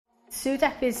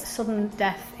SUDEP is sudden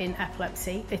death in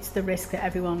epilepsy. It's the risk that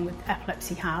everyone with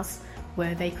epilepsy has,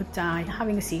 where they could die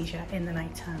having a seizure in the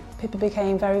night time. Pippa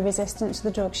became very resistant to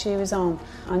the drug she was on,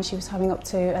 and she was having up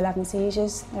to 11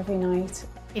 seizures every night.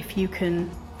 If you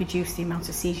can reduce the amount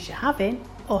of seizures you're having,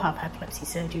 or have epilepsy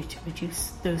surgery to reduce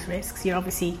those risks, you're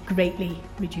obviously greatly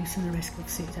reducing the risk of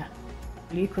SUDEP.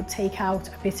 You could take out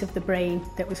a bit of the brain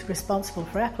that was responsible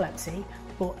for epilepsy,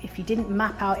 but if you didn't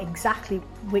map out exactly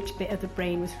which bit of the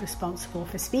brain was responsible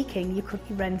for speaking, you could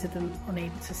render them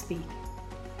unable to speak.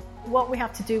 What we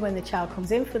have to do when the child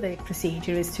comes in for the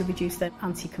procedure is to reduce their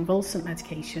anticonvulsant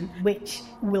medication, which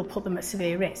will put them at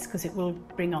severe risk because it will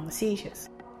bring on the seizures.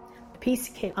 The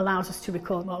PISA kit allows us to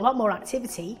record a lot more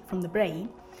activity from the brain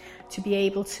to be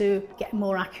able to get a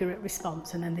more accurate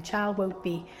response, and then the child won't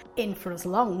be in for as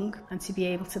long, and to be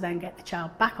able to then get the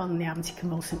child back on the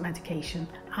anticonvulsant medication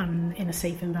and in a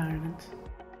safe environment.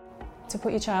 To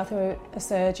put your child through a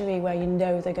surgery where you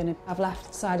know they're going to have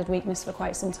left-sided weakness for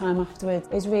quite some time afterwards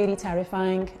is really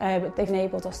terrifying. But they've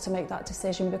enabled us to make that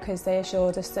decision because they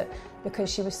assured us that because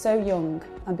she was so young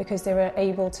and because they were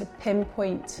able to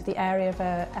pinpoint the area of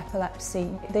her epilepsy,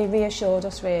 they reassured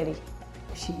us really.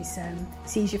 She's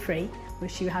seizure-free,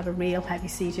 but she had a real heavy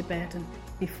seizure burden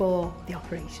before the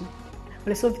operation.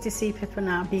 But it's lovely to see Pippa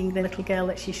now being the little girl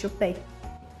that she should be.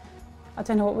 I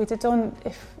don't know what we'd have done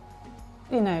if,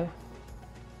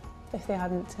 if they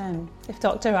hadn't, if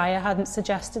Dr. Raya hadn't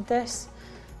suggested this.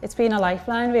 It's been a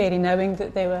lifeline really, knowing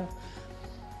that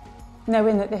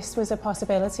this was a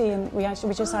possibility, and we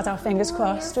just had our fingers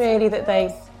crossed really that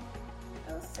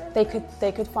they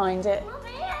could find it.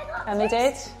 And they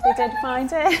did find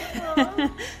it.